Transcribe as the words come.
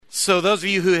So those of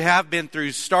you who have been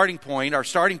through Starting Point, our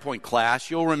Starting Point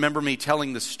class, you'll remember me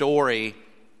telling the story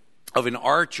of an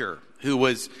archer who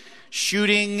was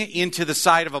shooting into the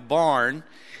side of a barn.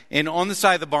 And on the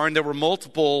side of the barn, there were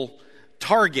multiple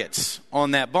targets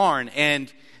on that barn.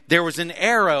 And there was an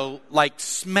arrow like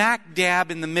smack dab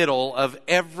in the middle of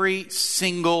every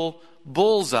single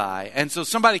bullseye. And so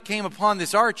somebody came upon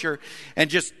this archer and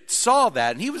just saw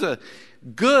that. And he was a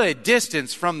good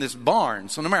distance from this barn.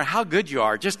 So no matter how good you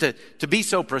are, just to be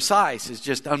so precise is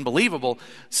just unbelievable.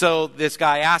 So this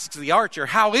guy asks the archer,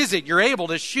 how is it you're able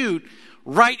to shoot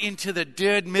right into the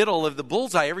dead middle of the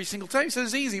bullseye every single time? He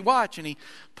says, easy, watch. And he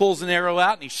pulls an arrow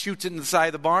out and he shoots it in the side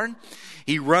of the barn.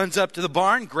 He runs up to the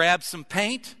barn, grabs some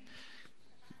paint,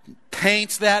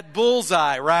 paints that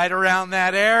bullseye right around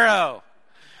that arrow.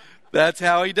 That's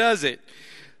how he does it.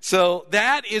 So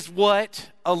that is what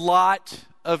a lot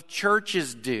of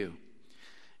churches do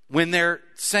when they're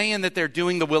saying that they're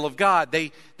doing the will of God.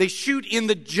 They shoot in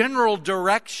the general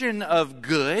direction of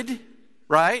good,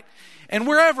 right? And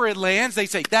wherever it lands, they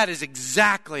say, that is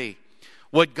exactly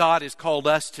what God has called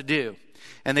us to do.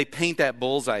 And they paint that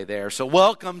bullseye there. So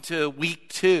welcome to week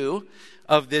 2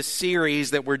 of this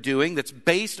series that we're doing that's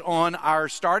based on our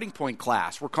Starting Point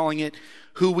class. We're calling it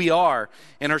Who We Are.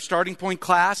 In our Starting Point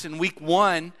class in week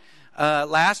 1,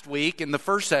 last week in the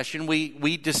first session,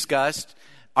 we discussed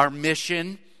our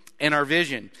mission and our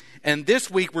vision. And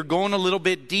this week we're going a little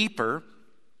bit deeper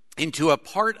into a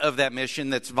part of that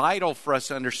mission that's vital for us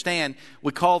to understand.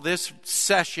 We call this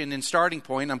session in Starting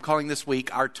Point, I'm calling this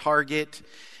week our target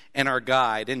and our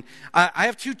guide. And I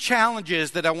have 2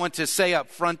 challenges that I want to say up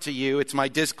front to you. It's my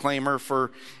disclaimer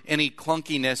for any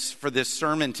clunkiness for this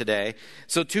sermon today.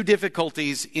 So 2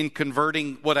 difficulties in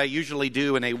converting what I usually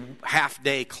do in a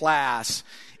half-day class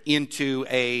into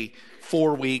a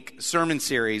 4-week sermon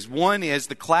series. One is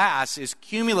the class is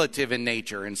cumulative in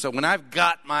nature. And so when I've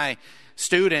got my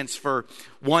students for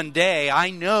one day, I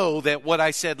know that what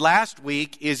I said last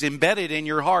week is embedded in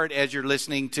your heart as you're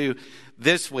listening to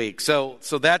this week. So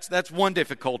that's one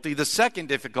difficulty. The second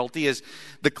difficulty is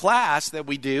the class that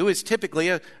we do is typically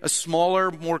a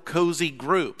smaller, more cozy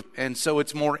group. And so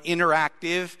it's more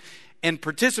interactive and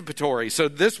participatory. So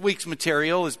this week's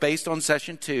material is based on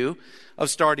session 2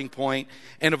 of Starting Point.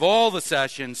 And of all the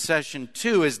sessions, session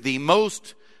 2 is the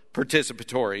most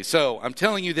participatory. So I'm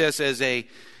telling you this as a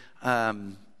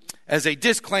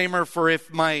disclaimer for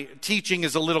if my teaching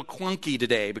is a little clunky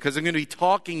today, because I'm going to be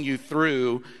talking you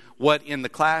through what in the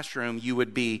classroom you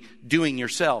would be doing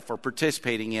yourself or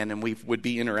participating in, and we would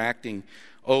be interacting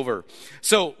over.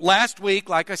 So last week,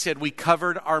 like I said, we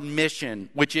covered our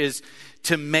mission, which is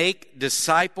to make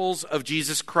disciples of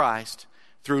Jesus Christ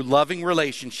through loving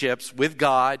relationships with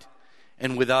God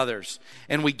and with others.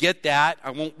 And we get that, I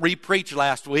won't re-preach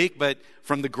last week, but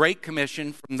from the Great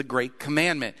Commission, from the Great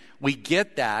Commandment. We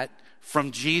get that from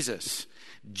Jesus.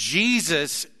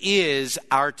 Jesus is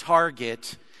our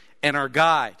target and our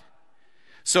guide.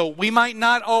 So we might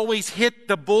not always hit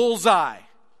the bullseye,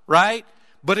 right?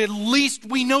 But at least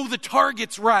we know the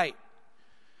target's right.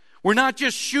 We're not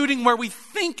just shooting where we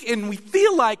think and we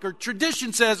feel like, or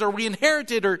tradition says, or we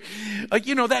inherited, or,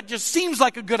 that just seems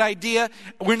like a good idea.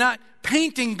 We're not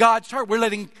painting God's target. We're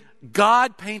letting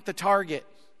God paint the target.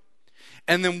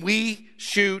 And then we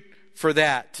shoot for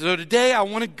that. So today I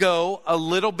want to go a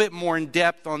little bit more in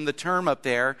depth on the term up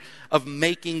there of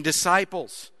making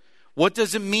disciples. What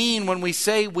does it mean when we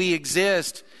say we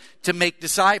exist to make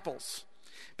disciples?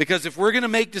 Because if we're going to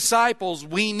make disciples,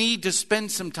 we need to spend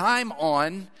some time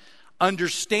on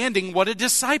understanding what a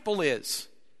disciple is.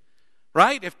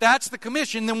 Right? If that's the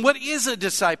commission, then what is a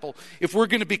disciple? If we're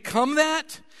going to become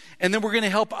that, and then we're going to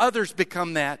help others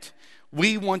become that,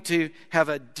 we want to have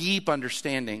a deep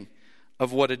understanding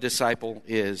of what a disciple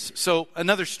is. So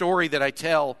another story that I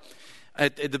tell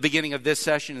at the beginning of this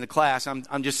session in the class,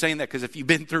 I'm just saying that because if you've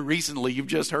been through recently, you've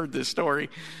just heard this story.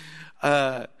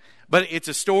 But it's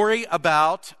a story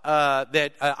about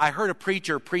that I heard a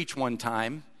preacher preach one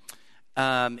time.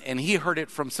 And he heard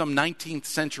it from some 19th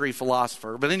century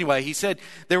philosopher. But anyway, he said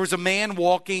there was a man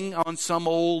walking on some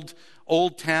old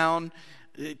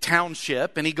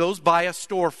township, and he goes by a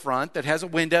storefront that has a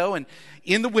window, and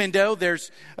in the window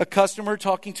there's a customer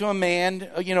talking to a man,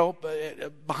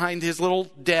 behind his little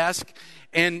desk,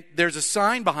 and there's a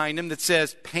sign behind him that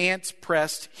says "Pants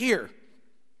pressed here."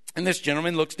 And this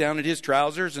gentleman looks down at his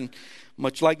trousers, and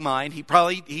much like mine, he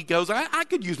goes, I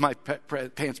could use my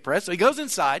pants pressed. So he goes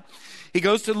inside. He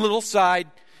goes to the little side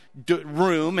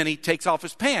room, and he takes off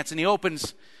his pants, and he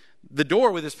opens the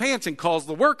door with his pants and calls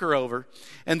the worker over.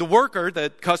 And the worker,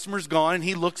 the customer's gone, and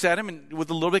he looks at him, and with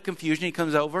a little bit of confusion, he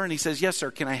comes over and he says, "Yes,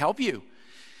 sir, can I help you?"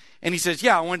 And he says,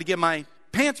 yeah, I wanted to get my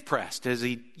pants pressed, as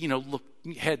he,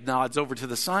 head nods over to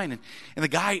the sign. And the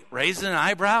guy raises an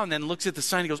eyebrow and then looks at the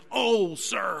sign and goes, oh,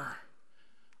 sir,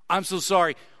 I'm so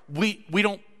sorry. We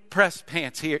don't press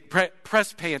pants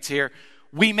here.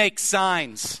 We make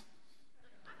signs.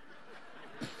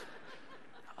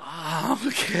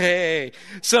 Okay.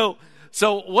 So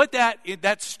what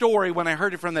that story, when I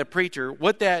heard it from that preacher,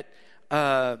 what that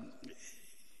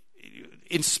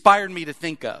inspired me to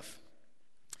think of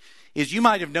is, you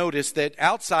might have noticed that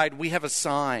outside we have a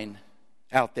sign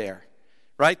out there,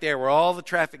 right there where all the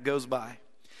traffic goes by.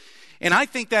 And I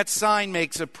think that sign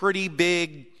makes a pretty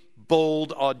big,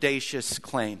 bold, audacious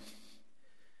claim.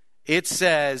 It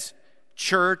says,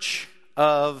 Church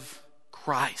of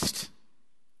Christ.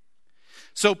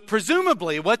 So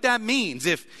presumably what that means,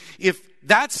 if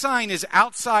that sign is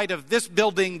outside of this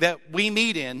building that we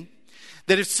meet in,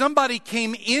 that if somebody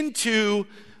came into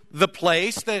the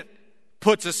place that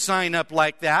puts a sign up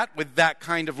like that with that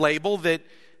kind of label, that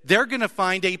they're going to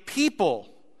find a people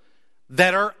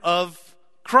that are of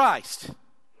Christ,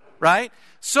 right?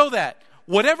 So that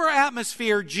whatever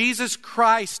atmosphere Jesus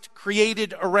Christ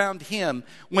created around him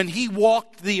when he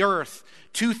walked the earth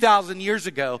 2,000 years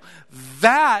ago,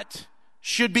 that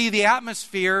should be the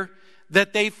atmosphere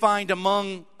that they find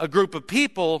among a group of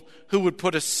people who would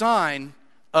put a sign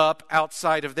up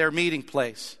outside of their meeting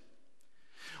place.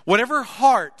 Whatever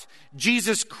heart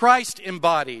Jesus Christ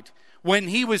embodied when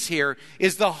he was here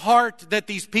is the heart that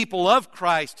these people of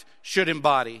Christ should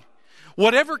embody.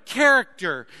 Whatever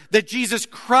character that Jesus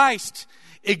Christ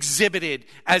exhibited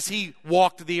as he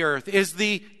walked the earth is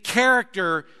the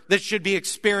character that should be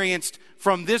experienced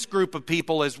from this group of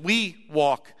people as we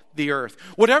walk the earth.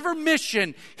 Whatever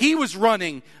mission he was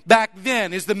running back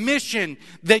then is the mission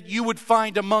that you would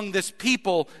find among this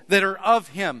people that are of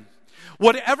him.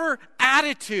 Whatever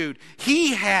attitude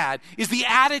he had is the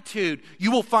attitude you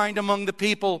will find among the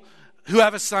people who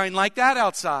have a sign like that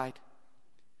outside.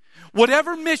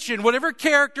 Whatever mission, whatever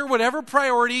character, whatever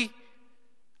priority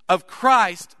of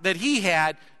Christ that he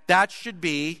had, that should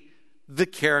be the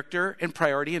character and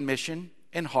priority and mission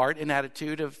and heart and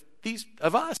attitude of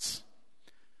us.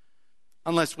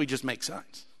 Unless we just make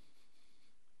signs.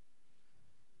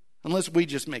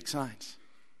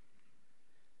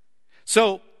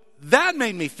 So that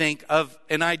made me think of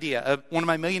an idea, of one of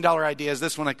my $1 million ideas.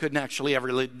 This one I couldn't actually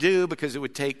ever do because it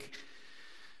would take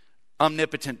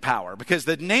omnipotent power. Because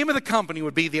the name of the company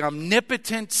would be the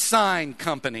Omnipotent Sign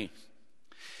Company.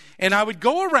 And I would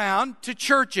go around to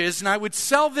churches and I would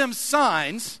sell them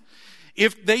signs,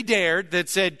 if they dared, that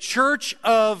said Church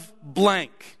of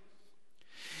Blank.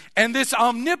 And this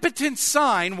omnipotent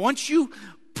sign, once you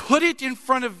put it in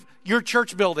front of your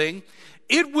church building,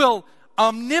 it will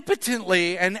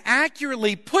omnipotently and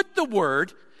accurately put the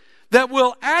word that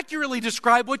will accurately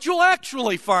describe what you'll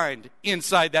actually find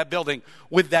inside that building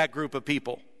with that group of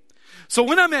people. So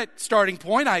when I'm at Starting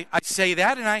Point, I say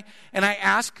that and I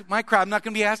ask my crowd, I'm not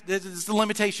going to be asked, this is the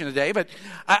limitation today, but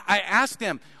I ask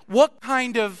them, what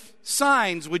kind of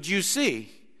signs would you see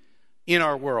in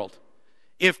our world?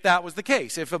 If that was the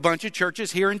case, if a bunch of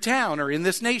churches here in town or in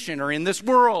this nation or in this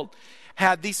world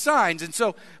had these signs. And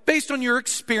so based on your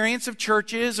experience of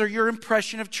churches or your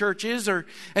impression of churches and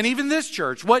even this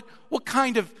church, what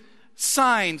kind of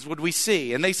signs would we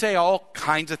see? And they say all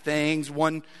kinds of things.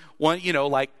 One,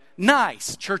 like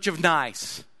nice, Church of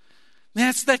Nice.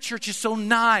 That church is so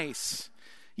nice.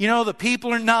 The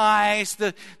people are nice,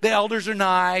 the elders are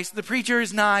nice, the preacher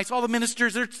is nice, all the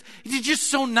ministers are just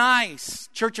so nice.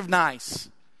 Church of Nice.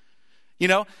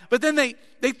 But then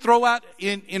they throw out,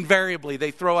 invariably,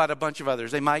 they throw out a bunch of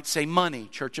others. They might say Money,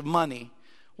 Church of Money.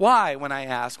 Why, when I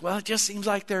ask? Well, it just seems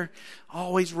like they're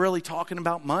always really talking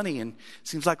about money, and it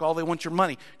seems like all they want your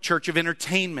money. Church of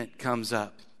Entertainment comes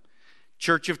up.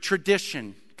 Church of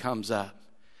Tradition comes up.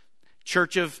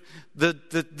 Church of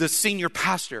the senior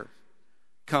pastor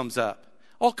comes up.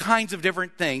 All kinds of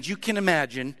different things. You can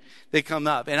imagine they come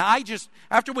up. And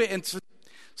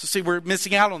so see, we're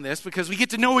missing out on this because we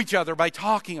get to know each other by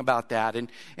talking about that and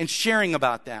sharing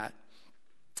about that.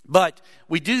 But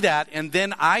we do that, and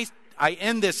then I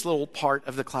end this little part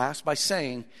of the class by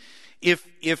saying, if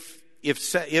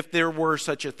there were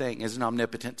such a thing as an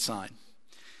omnipotent sign,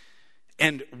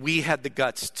 and we had the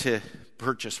guts to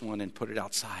purchase one and put it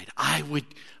outside, I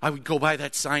would go by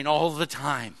that sign all the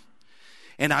time,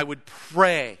 and I would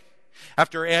pray.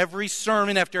 After every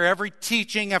sermon, after every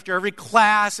teaching, after every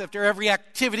class, after every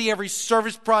activity, every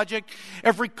service project,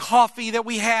 every coffee that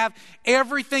we have,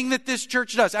 everything that this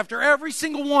church does, after every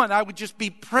single one, I would just be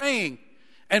praying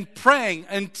and praying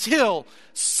until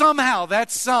somehow that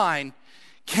sign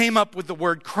came up with the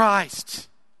word Christ.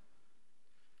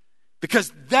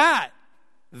 Because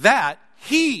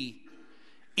He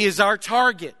is our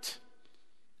target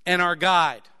and our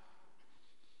guide.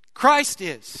 Christ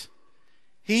is.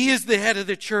 He is the head of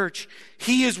the church.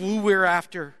 He is who we're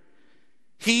after.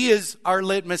 He is our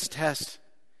litmus test.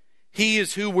 He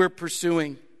is who we're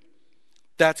pursuing.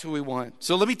 That's who we want.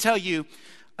 So let me tell you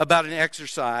about an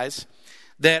exercise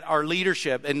that our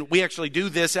leadership, and we actually do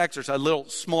this exercise, a little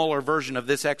smaller version of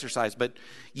this exercise, but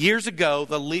years ago,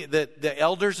 the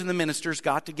elders and the ministers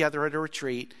got together at a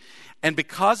retreat, and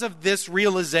because of this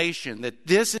realization that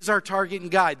this is our target and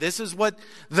guide, this is what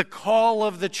the call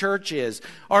of the church is,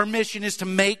 our mission is to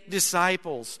make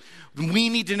disciples. We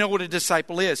need to know what a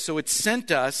disciple is, so it sent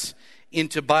us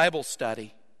into Bible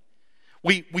study.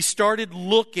 We started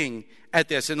looking at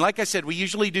this, and like I said, we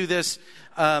usually do this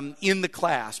in the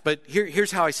class, but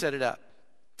here's how I set it up.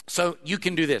 So you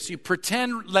can do this. You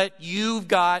pretend that you've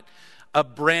got a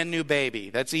brand new baby.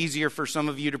 That's easier for some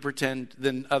of you to pretend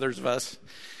than others of us.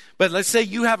 But let's say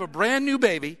you have a brand new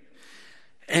baby,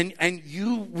 and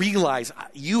you realize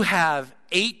you have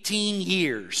 18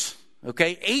 years,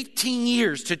 okay? 18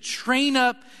 years to train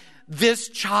up this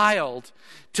child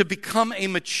to become a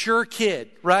mature kid,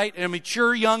 right? A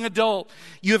mature young adult.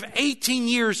 You have 18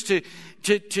 years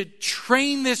to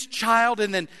train this child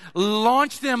and then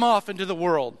launch them off into the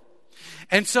world.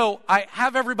 And so I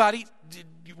have everybody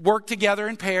work together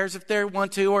in pairs if they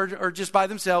want to, or just by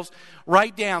themselves.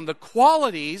 Write down the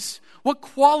qualities. What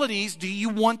qualities do you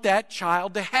want that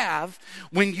child to have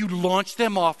when you launch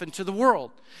them off into the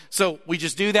world? So we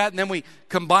just do that, and then we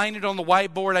combine it on the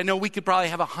whiteboard. I know we could probably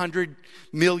have 100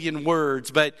 million words,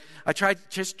 but I try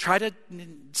to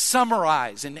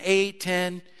summarize in 8,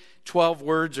 10, 12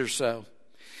 words or so.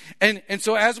 And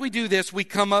so as we do this, we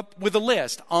come up with a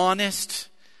list. Honest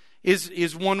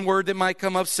is one word that might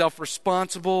come up.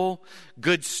 Self-responsible,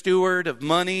 good steward of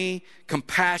money,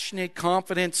 compassionate,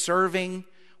 confident, serving,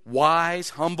 wise,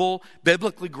 humble,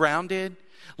 biblically grounded,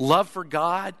 love for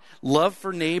God, love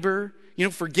for neighbor,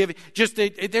 forgiving. Just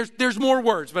there's more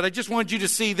words, but I just wanted you to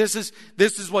see this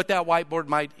is what that whiteboard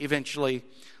might eventually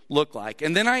look like.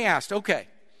 And then I asked, okay,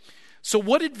 so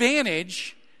what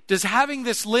advantage does having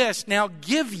this list now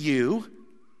give you,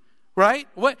 right?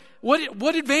 What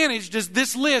advantage does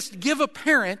this list give a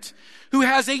parent who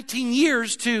has 18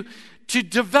 years to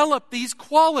develop these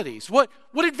qualities? What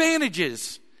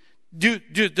advantages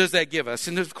does that give us?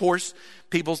 And of course,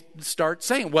 people start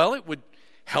saying, well, it would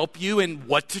help you in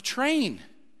what to train,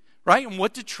 right? And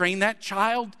what to train that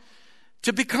child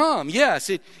to become. Yes,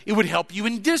 it would help you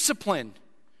in discipline,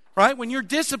 right? When you're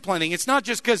disciplining, it's not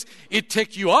just because it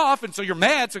ticked you off and so you're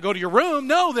mad, so go to your room.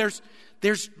 No,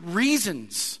 there's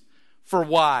reasons for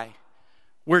why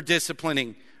we're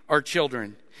disciplining our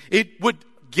children. It would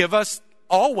give us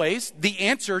always the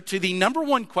answer to the number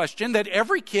one question that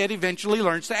every kid eventually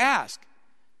learns to ask.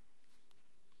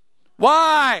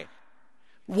 Why?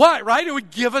 What, right? It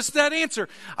would give us that answer.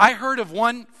 I heard of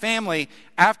one family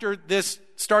after this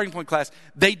starting point class.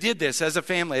 They did this as a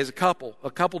family, as a couple. A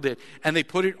couple did. And they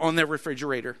put it on their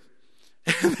refrigerator.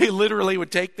 They literally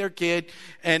would take their kid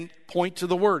and point to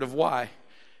the word of why.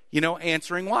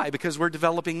 Answering why. Because we're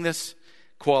developing this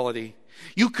quality.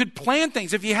 You could plan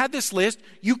things. If you had this list,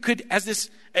 you could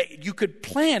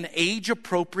plan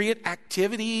age-appropriate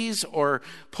activities or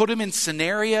put them in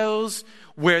scenarios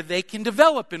where they can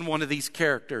develop in one of these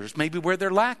characters, maybe where they're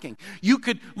lacking. You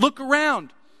could look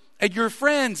around at your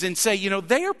friends and say,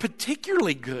 they are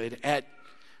particularly good at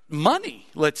money,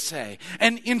 let's say,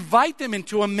 and invite them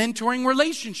into a mentoring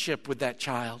relationship with that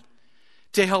child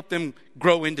to help them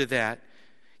grow into that.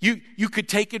 You could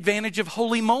take advantage of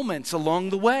holy moments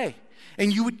along the way.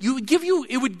 And it would give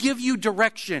you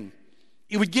direction.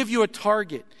 It would give you a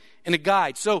target and a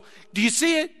guide. So, do you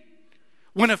see it?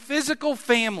 When a physical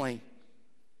family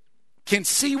can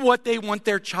see what they want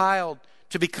their child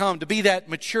to become, to be that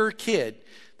mature kid,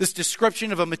 this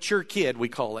description of a mature kid, we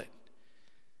call it.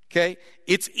 Okay?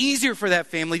 It's easier for that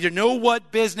family to know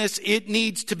what business it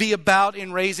needs to be about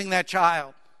in raising that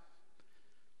child.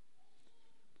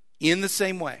 In the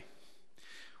same way,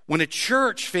 when a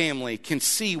church family can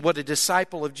see what a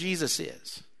disciple of Jesus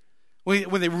is,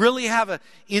 when they really have an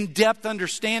in-depth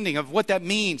understanding of what that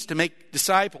means to make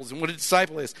disciples and what a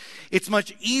disciple is, it's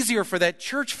much easier for that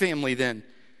church family then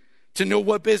to know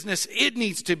what business it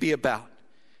needs to be about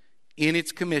in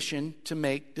its commission to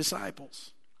make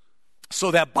disciples.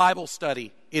 So that Bible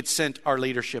study it sent our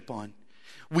leadership on.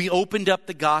 We opened up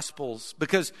the Gospels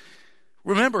because,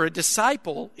 remember, a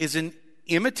disciple is an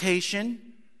imitation,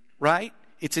 right?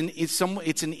 It's an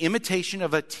imitation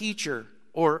of a teacher,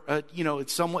 or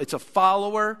it's a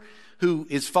follower who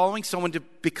is following someone to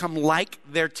become like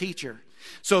their teacher.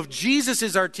 So if Jesus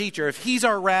is our teacher, if he's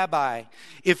our rabbi,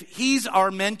 if he's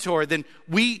our mentor, then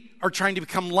we are trying to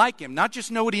become like him. Not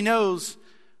just know what he knows,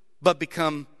 but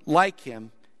become like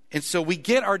him. And so we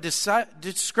get our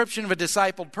description of a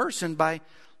discipled person by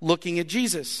looking at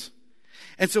Jesus.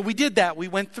 And so we did that. We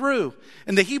went through.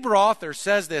 And the Hebrew author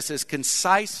says this as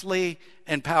concisely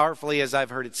and powerfully as I've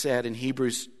heard it said in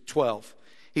Hebrews 12.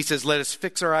 He says, let us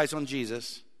fix our eyes on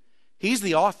Jesus. He's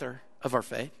the author of our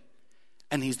faith,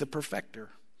 and he's the perfecter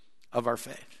of our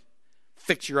faith.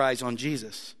 Fix your eyes on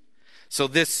Jesus. So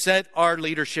this set our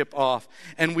leadership off.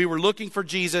 And we were looking for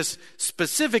Jesus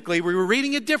specifically. We were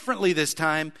reading it differently this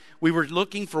time. We were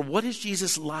looking for, what is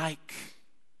Jesus like?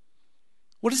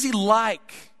 What is he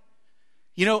like?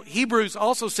 You know, Hebrews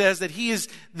also says that he is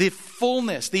the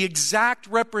fullness, the exact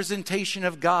representation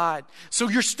of God. So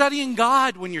you're studying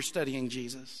God when you're studying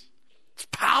Jesus. It's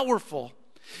powerful.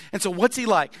 And so what's he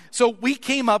like? So we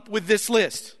came up with this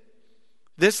list.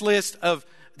 This list of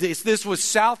this was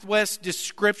Southwest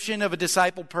description of a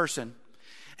discipled person.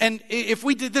 And if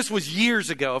we did this was years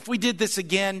ago. If we did this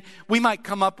again, we might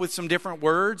come up with some different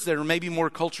words that are maybe more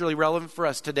culturally relevant for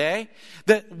us today.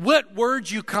 That what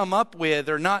words you come up with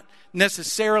are not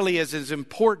necessarily as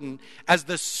important as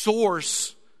the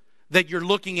source that you're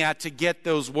looking at to get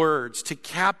those words, to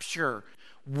capture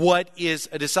what is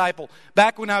a disciple.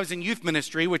 Back when I was in youth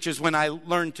ministry, which is when I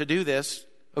learned to do this,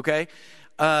 okay,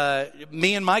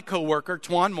 me and my coworker,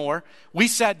 Twan Moore, we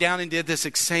sat down and did this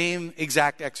same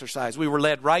exact exercise. We were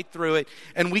led right through it,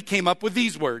 and we came up with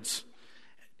these words.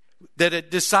 That a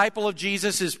disciple of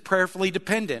Jesus is prayerfully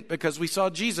dependent, because we saw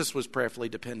Jesus was prayerfully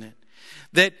dependent.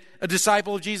 That a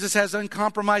disciple of Jesus has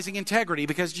uncompromising integrity,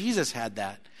 because Jesus had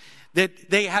that. That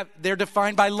they're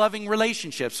defined by loving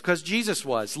relationships, because Jesus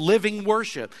was. Living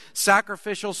worship,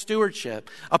 sacrificial stewardship,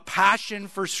 a passion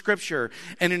for Scripture,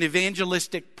 and an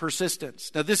evangelistic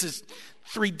persistence. Now, this is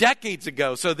 3 decades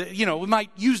ago, so that, we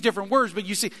might use different words, but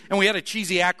you see, and we had a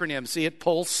cheesy acronym, see it,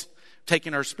 PULSE,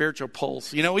 taking our spiritual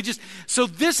pulse. So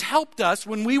this helped us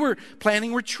when we were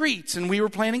planning retreats, and we were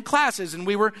planning classes, and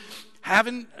we were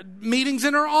having meetings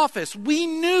in our office. We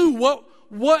knew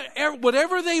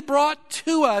whatever they brought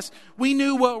to us, we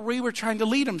knew what we were trying to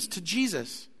lead them to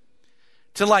Jesus,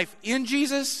 to life in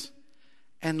Jesus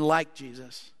and like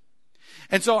Jesus.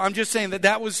 And so I'm just saying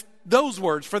that was those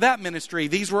words for that ministry.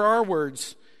 These were our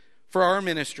words for our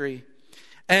ministry.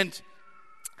 And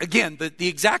again, the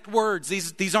exact words,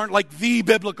 these aren't like the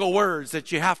biblical words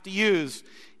that you have to use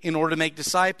in order to make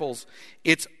disciples.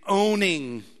 It's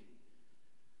owning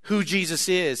who Jesus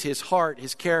is, his heart,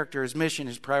 his character, his mission,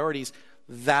 his priorities.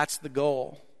 That's the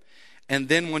goal. And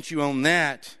then once you own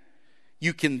that,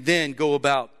 you can then go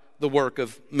about the work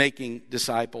of making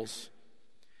disciples.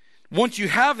 Once you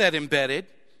have that embedded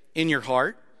in your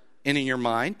heart and in your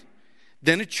mind,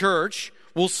 then a church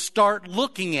will start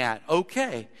looking at,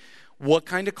 okay, what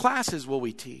kind of classes will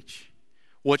we teach?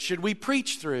 What should we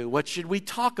preach through? What should we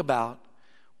talk about?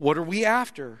 What are we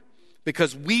after?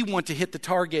 Because we want to hit the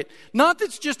target. Not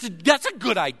that's that's a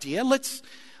good idea. Let's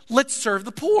serve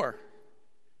the poor.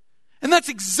 And that's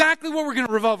exactly what we're going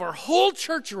to revolve our whole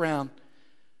church around.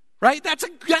 Right? That's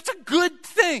a good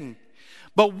thing.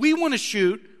 But we want to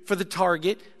shoot for the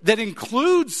target that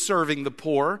includes serving the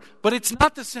poor, but it's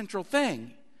not the central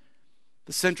thing.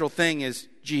 The central thing is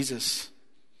Jesus,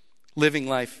 living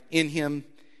life in him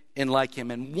and like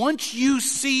him. And once you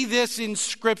see this in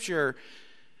Scripture,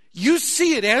 you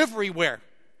see it everywhere.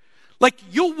 Like,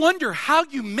 you'll wonder how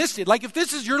you missed it. Like, if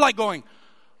this is, you're like going,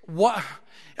 what?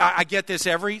 I get this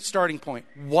every starting point.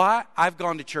 Why? I've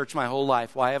gone to church my whole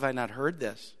life. Why have I not heard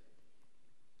this?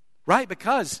 Right?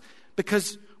 Because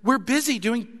we're busy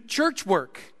doing church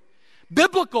work.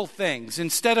 Biblical things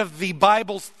instead of the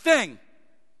Bible's thing.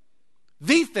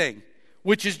 The thing,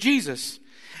 which is Jesus.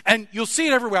 And you'll see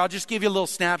it everywhere. I'll just give you a little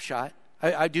snapshot.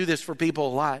 I do this for people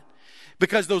a lot.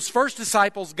 Because those first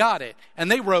disciples got it. And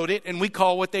they wrote it. And we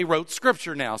call what they wrote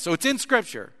Scripture now. So it's in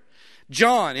Scripture.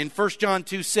 John, in 1 John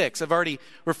 2:6, I've already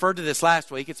referred to this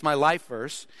last week. It's my life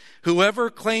verse. Whoever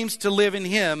claims to live in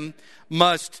him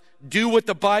must do what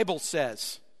the Bible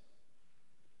says.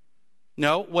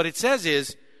 No, what it says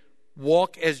is,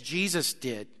 walk as Jesus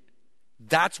did.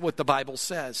 That's what the Bible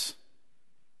says.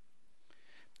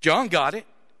 John got it.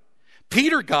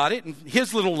 Peter got it in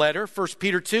his little letter, 1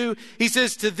 Peter 2. He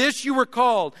says, to this you were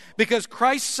called, because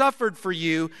Christ suffered for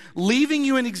you, leaving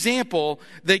you an example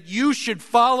that you should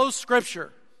follow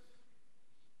Scripture.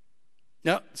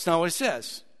 No, that's not what it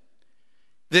says.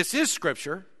 This is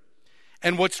Scripture.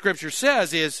 And what Scripture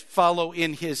says is follow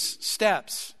in his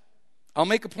steps. I'll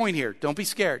make a point here. Don't be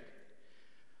scared.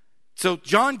 So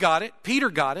John got it. Peter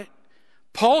got it.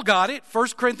 Paul got it. 1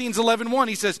 Corinthians 11:1.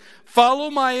 He says, follow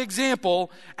my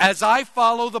example as I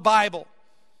follow the Bible.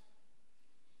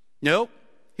 Nope,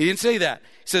 he didn't say that.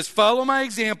 He says, follow my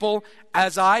example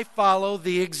as I follow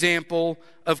the example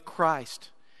of Christ.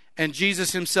 And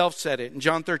Jesus himself said it in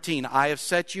John 13. I have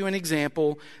set you an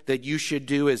example that you should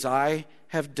do as I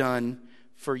have done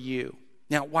for you.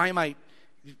 Now, why am I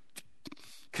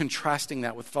contrasting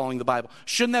that with following the Bible?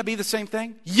 Shouldn't that be the same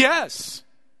thing? Yes.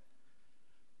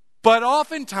 But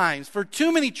oftentimes, for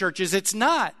too many churches, it's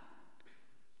not.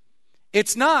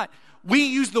 It's not. We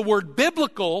use the word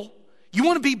biblical. You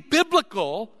want to be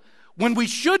biblical when we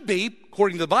should be,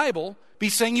 according to the Bible, be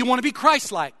saying you want to be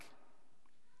Christ-like.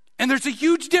 And there's a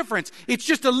huge difference. It's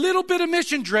just a little bit of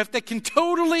mission drift that can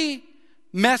totally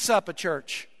mess up a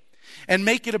church and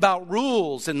make it about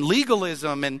rules and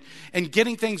legalism and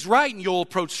getting things right. And you'll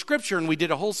approach Scripture, and we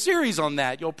did a whole series on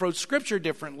that. You'll approach Scripture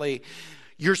differently.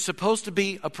 You're supposed to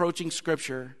be approaching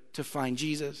Scripture to find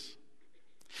Jesus.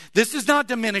 This does not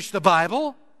diminish the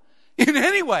Bible in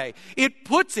any way. It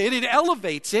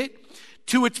elevates it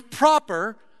to its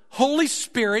proper Holy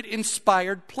Spirit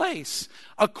inspired place.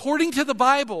 According to the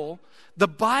Bible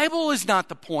is not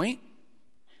the point.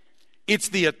 It's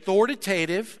the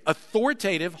authoritative,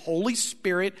 Holy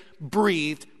Spirit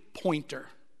breathed pointer.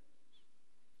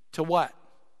 To what?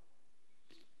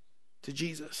 To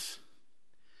Jesus.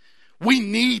 We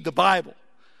need the Bible.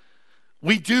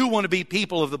 We do want to be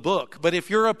people of the book. But if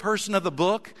you're a person of the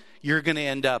book, you're going to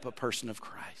end up a person of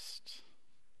Christ.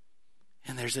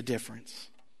 And there's a difference.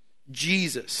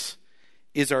 Jesus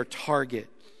is our target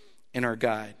and our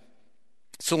guide.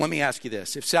 So let me ask you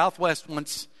this. If Southwest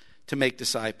wants to make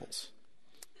disciples,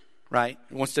 right?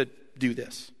 It wants to do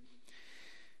this.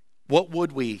 What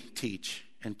would we teach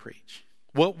and preach?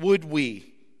 What would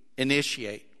we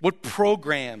initiate? What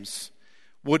programs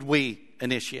would we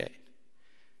initiate?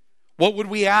 What would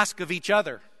we ask of each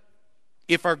other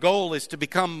if our goal is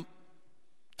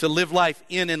to live life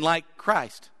in and like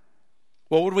Christ?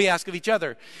 What would we ask of each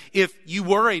other? If you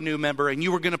were a new member and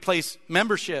you were going to place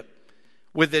membership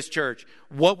with this church,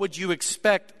 what would you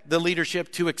expect the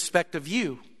leadership to expect of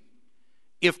you?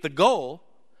 If the goal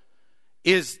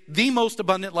is the most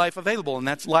abundant life available, and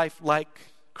that's life like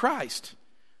Christ.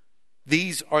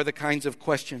 These are the kinds of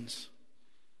questions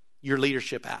your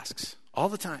leadership asks all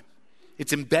the time.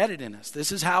 It's embedded in us.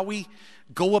 This is how we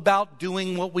go about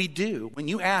doing what we do. When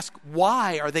you ask,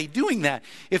 why are they doing that?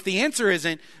 If the answer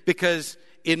isn't because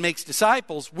it makes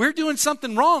disciples, we're doing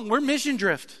something wrong. We're mission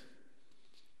drift.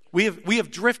 We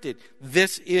have drifted.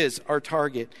 This is our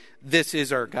target. This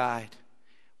is our guide.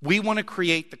 We want to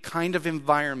create the kind of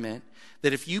environment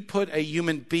that if you put a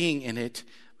human being in it,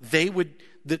 they would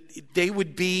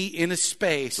be in a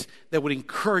space that would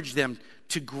encourage them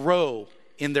to grow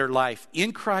in their life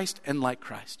in Christ and like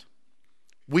Christ.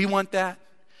 We want that,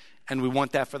 and we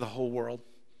want that for the whole world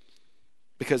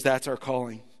because that's our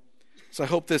calling. So I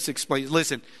hope this explains.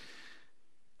 Listen,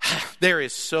 there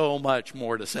is so much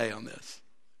more to say on this.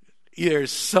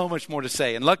 There's so much more to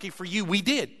say. And lucky for you, we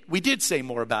did say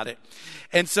more about it.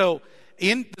 And so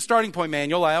in the starting point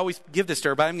manual, I always give this to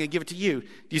everybody. I'm going to give it to you. Do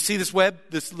you see this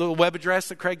little web address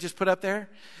that Craig just put up there?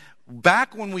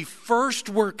 Back when we first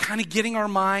were kind of getting our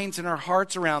minds and our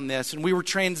hearts around this, and we were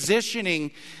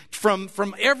transitioning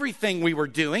from everything we were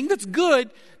doing that's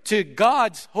good to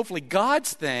hopefully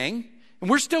God's thing, and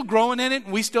we're still growing in it,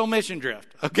 and we still mission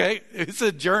drift, okay? It's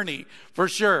a journey for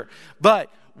sure.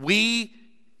 But we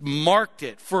marked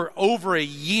it for over a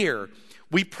year.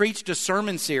 We preached a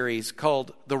sermon series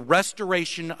called The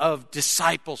Restoration of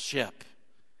Discipleship.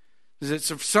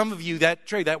 For some of you,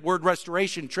 that word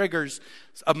restoration triggers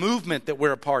a movement that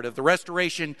we're a part of. The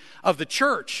restoration of the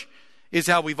church is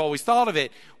how we've always thought of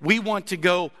it. We want to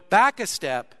go back a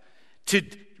step to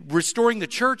restoring the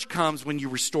church comes when you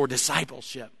restore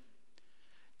discipleship.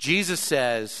 Jesus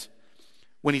says,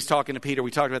 when he's talking to Peter,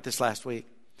 we talked about this last week,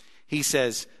 he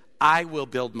says, I will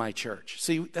build my church.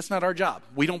 See, that's not our job.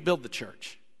 We don't build the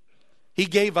church. He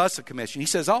gave us a commission. He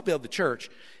says, I'll build the church.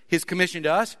 His commission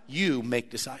to us, you make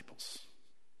disciples.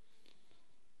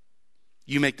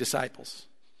 You make disciples.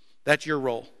 That's your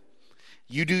role.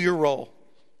 You do your role.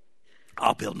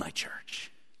 I'll build my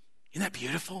church. Isn't that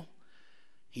beautiful?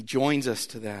 He joins us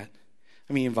to that.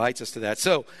 He invites us to that.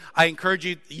 So I encourage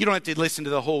you, you don't have to listen to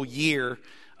the whole year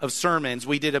of sermons.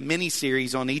 We did a mini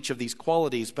series on each of these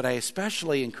qualities, but I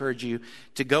especially encourage you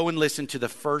to go and listen to the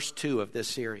first two of this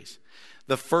series.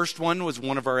 The first one was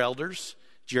one of our elders,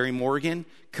 Jerry Morgan,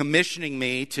 commissioning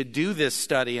me to do this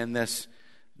study in this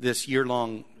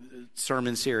year-long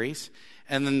sermon series.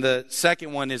 And then the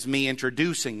second one is me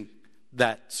introducing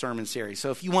that sermon series.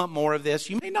 So if you want more of this,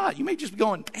 you may not. You may just be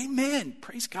going, amen,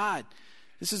 praise God.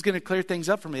 This is going to clear things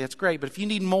up for me. That's great. But if you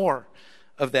need more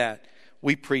of that,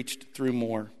 we preached through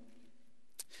more.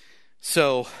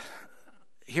 So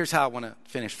here's how I want to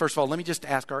finish. First of all, let me just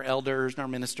ask our elders and our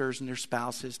ministers and their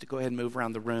spouses to go ahead and move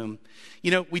around the room.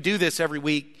 You know, we do this every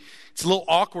week. It's a little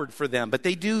awkward for them, but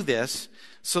they do this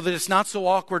so that it's not so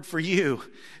awkward for you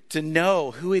to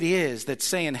know who it is that's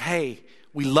saying, hey,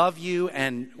 we love you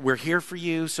and we're here for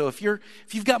you. So if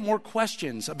you've got more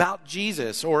questions about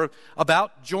Jesus or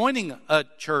about joining a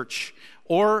church,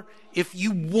 or if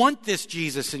you want this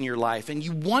Jesus in your life and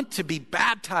you want to be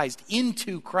baptized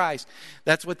into Christ,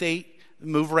 that's what they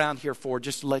move around here for,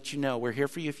 just to let you know. We're here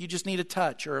for you. If you just need a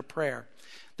touch or a prayer,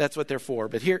 that's what they're for.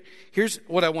 But here's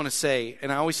what I want to say,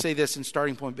 and I always say this in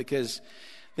Starting Point because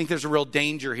I think there's a real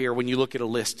danger here when you look at a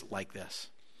list like this.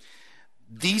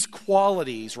 These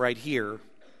qualities right here,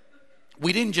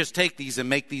 we didn't just take these and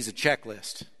make these a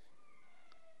checklist,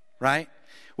 right?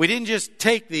 We didn't just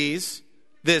take this,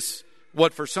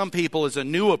 what for some people is a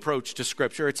new approach to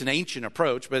Scripture. It's an ancient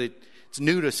approach, but it's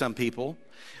new to some people.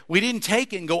 We didn't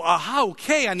take it and go, aha,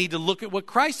 okay, I need to look at what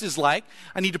Christ is like.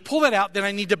 I need to pull that out. Then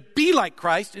I need to be like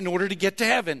Christ in order to get to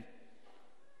heaven.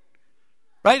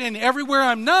 Right? And everywhere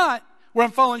I'm not, where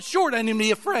I'm falling short, I need to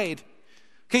be afraid.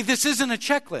 Okay, this isn't a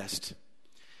checklist.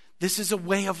 This is a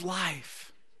way of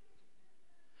life.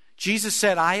 Jesus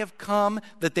said, I have come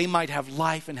that they might have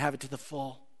life and have it to the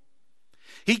full.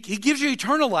 He gives you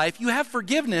eternal life. You have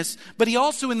forgiveness, but he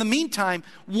also, in the meantime,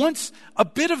 wants a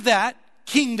bit of that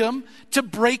kingdom to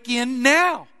break in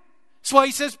now. That's why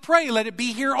he says, pray, let it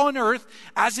be here on earth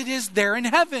as it is there in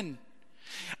heaven.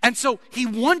 And so he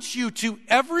wants you to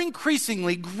ever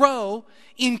increasingly grow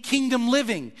in kingdom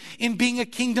living, in being a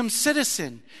kingdom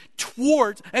citizen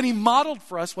towards, and he modeled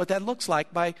for us what that looks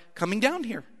like by coming down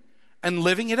here and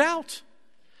living it out.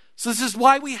 So this is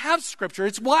why we have Scripture.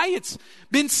 It's why it's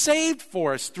been saved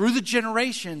for us through the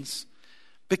generations,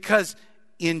 because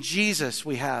in Jesus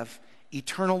we have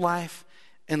eternal life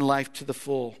and life to the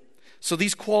full. So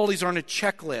these qualities aren't a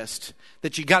checklist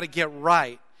that you got to get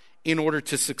right in order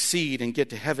to succeed and get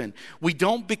to heaven. We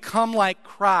don't become like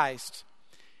Christ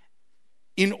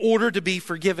in order to be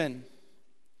forgiven.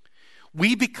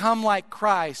 We become like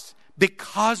Christ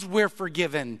because we're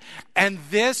forgiven. And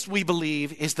this, we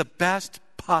believe, is the best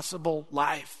possible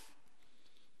life.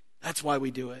 That's why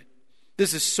we do it.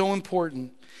 This is so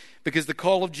important because the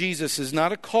call of Jesus is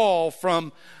not a call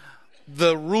from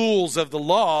the rules of the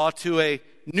law to a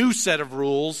new set of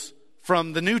rules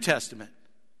from the New Testament.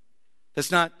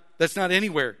 That's not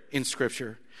anywhere in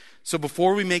Scripture. So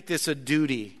before we make this a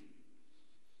duty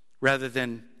rather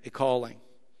than a calling,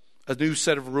 a new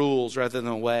set of rules rather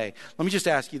than a way, let me just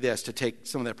ask you this to take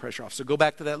some of that pressure off. So go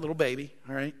back to that little baby,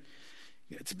 all right?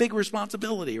 It's a big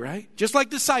responsibility, right? Just like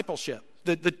discipleship.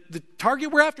 The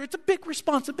target we're after, it's a big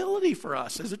responsibility for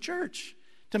us as a church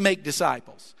to make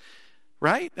disciples,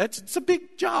 right? It's a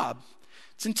big job.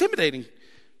 It's intimidating.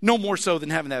 No more so than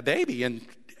having that baby. In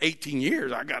 18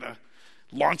 years, I got to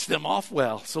launch them off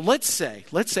well. So let's say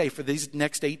for these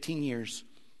next 18 years,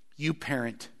 you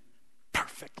parent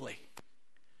perfectly.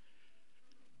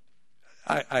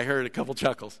 I heard a couple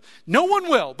chuckles. No one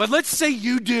will, but let's say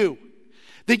you do.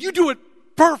 That you do it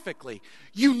perfectly.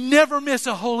 You never miss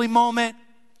a holy moment.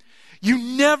 You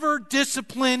never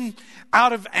discipline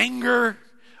out of anger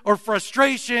or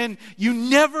frustration. You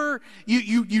never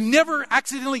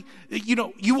accidentally,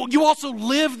 you also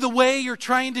live the way you're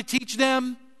trying to teach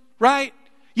them, right?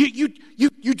 You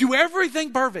do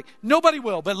everything perfect. Nobody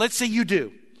will, but let's say you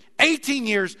do. 18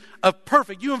 years of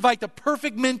perfect. You invite the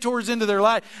perfect mentors into their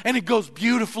life and it goes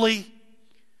beautifully.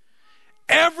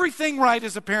 Everything right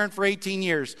as a parent for 18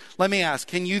 years. Let me ask,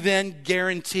 can you then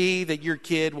guarantee that your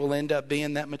kid will end up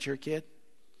being that mature kid?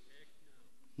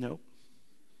 No.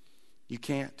 You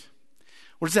can't.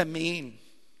 What does that mean?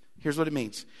 Here's what it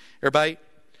means. Everybody,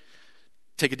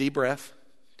 take a deep breath.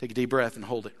 Take a deep breath and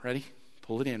hold it. Ready?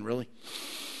 Pull it in, really.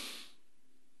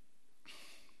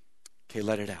 Okay,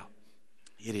 let it out.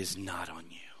 It is not on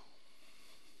you.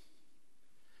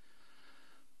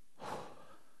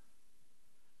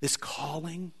 This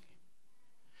calling,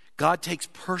 God takes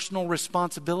personal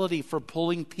responsibility for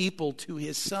pulling people to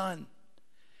his Son.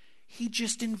 He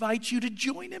just invites you to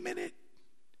join him in it.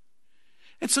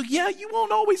 And so, yeah, you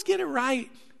won't always get it right.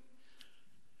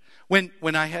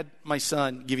 When I had my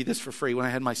son, give you this for free, when I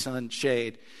had my son,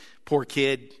 Shade, poor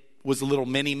kid, was a little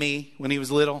mini-me when he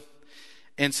was little.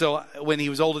 And so when he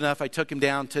was old enough, I took him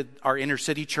down to our inner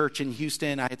city church in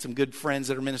Houston. I had some good friends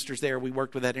that are ministers there. We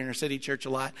worked with that inner city church a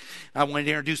lot. I wanted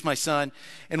to introduce my son.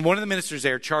 And one of the ministers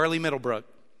there, Charlie Middlebrook,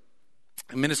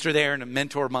 a minister there and a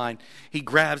mentor of mine, he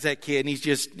grabs that kid and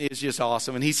it's just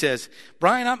awesome. And he says,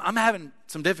 Brian, I'm having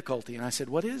some difficulty. And I said,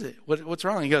 what is it? What's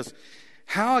wrong? He goes,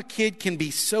 how a kid can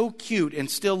be so cute and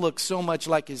still look so much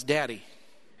like his daddy.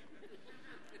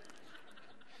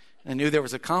 I knew there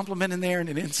was a compliment in there and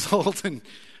an insult, and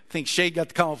I think Shay got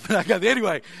the compliment. I got it.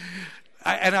 Anyway,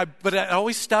 but it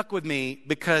always stuck with me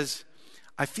because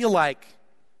I feel like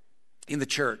in the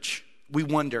church, we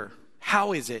wonder,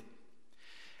 how is it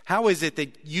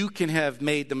that you can have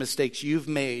made the mistakes you've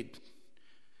made?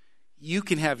 You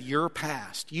can have your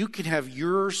past. You can have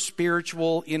your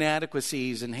spiritual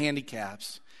inadequacies and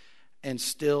handicaps and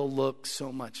still look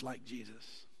so much like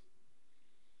Jesus.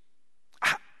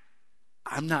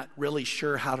 I'm not really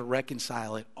sure how to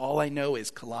reconcile it. All I know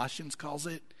is Colossians calls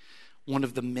it one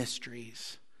of the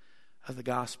mysteries of the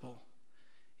gospel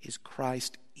is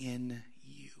Christ in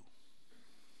you.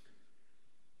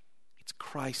 It's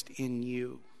Christ in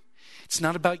you. It's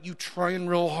not about you trying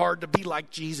real hard to be like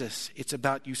Jesus. It's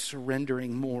about you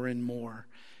surrendering more and more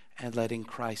and letting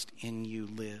Christ in you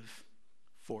live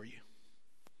for you.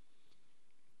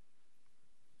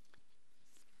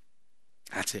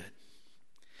 That's it.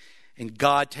 And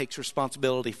God takes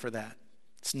responsibility for that.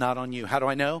 It's not on you. How do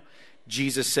I know?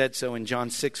 Jesus said so in John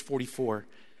 6:44.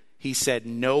 He said,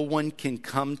 no one can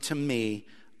come to me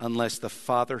unless the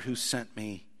Father who sent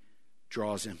me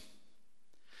draws him.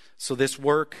 So this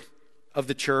work of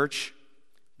the church,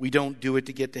 we don't do it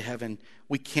to get to heaven.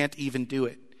 We can't even do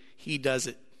it. He does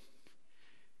it.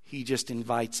 He just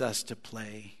invites us to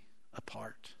play a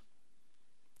part.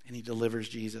 And he delivers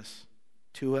Jesus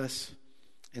to us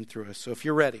and through us. So if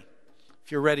you're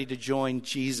ready to join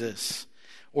Jesus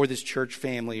or this church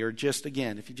family, or just,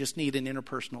 again, if you just need an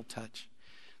interpersonal touch,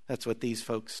 that's what these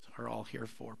folks are all here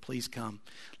for. Please come.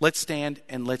 Let's stand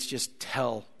and let's just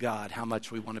tell God how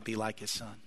much we want to be like his son.